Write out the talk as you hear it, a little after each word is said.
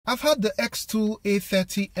I've had the XTOOL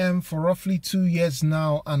A30M for roughly 2 years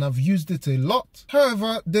now and I've used it a lot.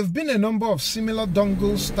 However, there have been a number of similar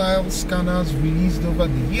dongle style scanners released over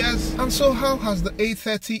the years, and so how has the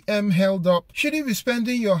A30M held up? Should you be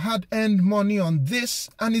spending your hard-earned money on this,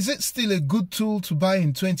 and is it still a good tool to buy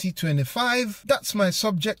in 2025? That's my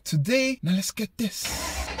subject today. Now let's get this.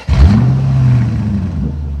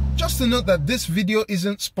 Just to note that this video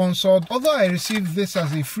isn't sponsored, although I received this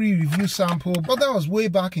as a free review sample, but that was way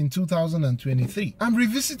back in 2023. I'm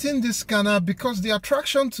revisiting this scanner because the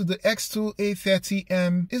attraction to the XTOOL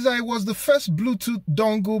A30M is that it was the first Bluetooth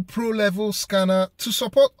dongle pro level scanner to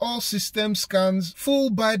support all system scans,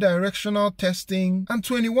 full bidirectional testing, and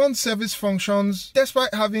 21 service functions,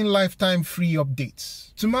 despite having lifetime free updates.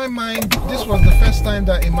 To my mind, this was the first time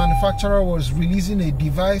that a manufacturer was releasing a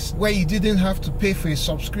device where you didn't have to pay for a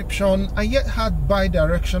subscription and yet had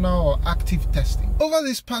bidirectional or active testing. Over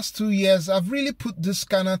these past 2 years, I've really put this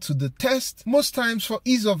scanner to the test. Most times for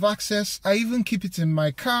ease of access, I even keep it in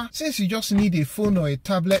my car since you just need a phone or a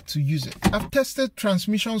tablet to use it. I've tested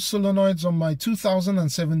transmission solenoids on my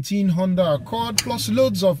 2017 Honda Accord, plus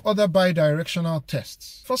loads of other bidirectional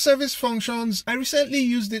tests. For service functions, I recently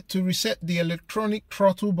used it to reset the electronic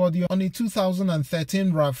throttle body on a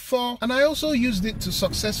 2013 RAV4, and I also used it to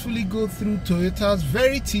successfully go through Toyota's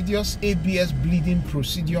very tedious ABS bleeding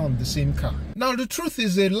procedure on the same car. Now the truth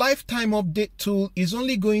is, a lifetime update tool is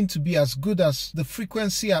only going to be as good as the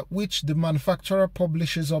frequency at which the manufacturer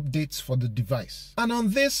publishes updates for the device. And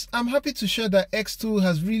on this, I'm happy to share that XTOOL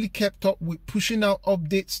has really kept up with pushing out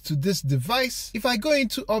updates to this device. If I go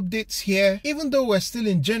into updates here, even though we're still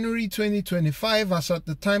in January 2025 as at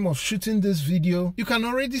the time of shooting this video, you can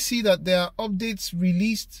already see that there are updates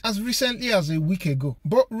released as recently as a week ago.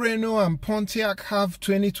 Both Renault and Pontiac have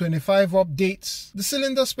 2025 updates. The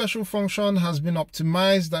cylinder special function has been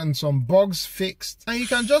optimized and some bugs fixed, and you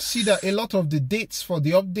can just see that a lot of the dates for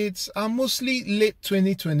the updates are mostly late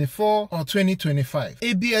 2024 or 2025.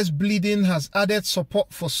 ABS bleeding has added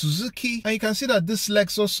support for Suzuki, and you can see that this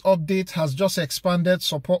Lexus update has just expanded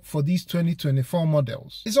support for these 2024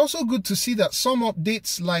 models. It's also good to see that some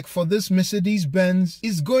updates, like for this Mercedes-Benz,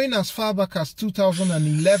 is going as far back as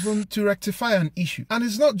 2011 to rectify an issue. And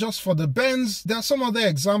it's not just for the Benz, there are some other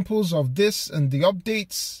examples of this and the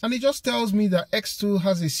updates, and it just tells me that XTOOL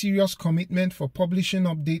has a serious commitment for publishing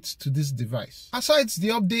updates to this device. Aside the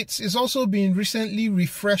updates, it's also been recently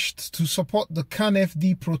refreshed to support the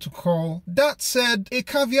CAN-FD protocol. That said, a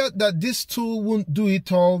caveat that this tool won't do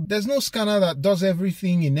it all. There's no scanner that does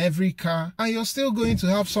everything in every car, and you're still going to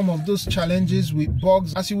have some of those challenges with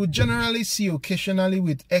bugs as you would generally see occasionally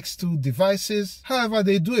with XTOOL devices. However,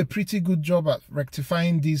 they do a pretty good job at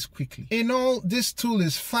rectifying these quickly. In all, this tool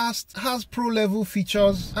is fast, has pro level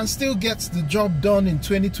features, and still gets the job done in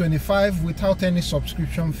 2025 without any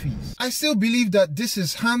subscription fees. I still believe that this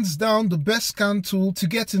is hands down the best scan tool to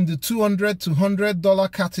get in the $200 to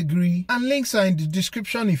 $100 category, and links are in the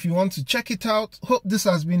description if you want to check it out. Hope this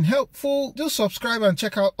has been helpful. Do subscribe and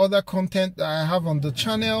check out other content that I have on the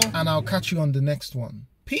channel, and I'll catch you on the next one.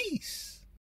 Peace!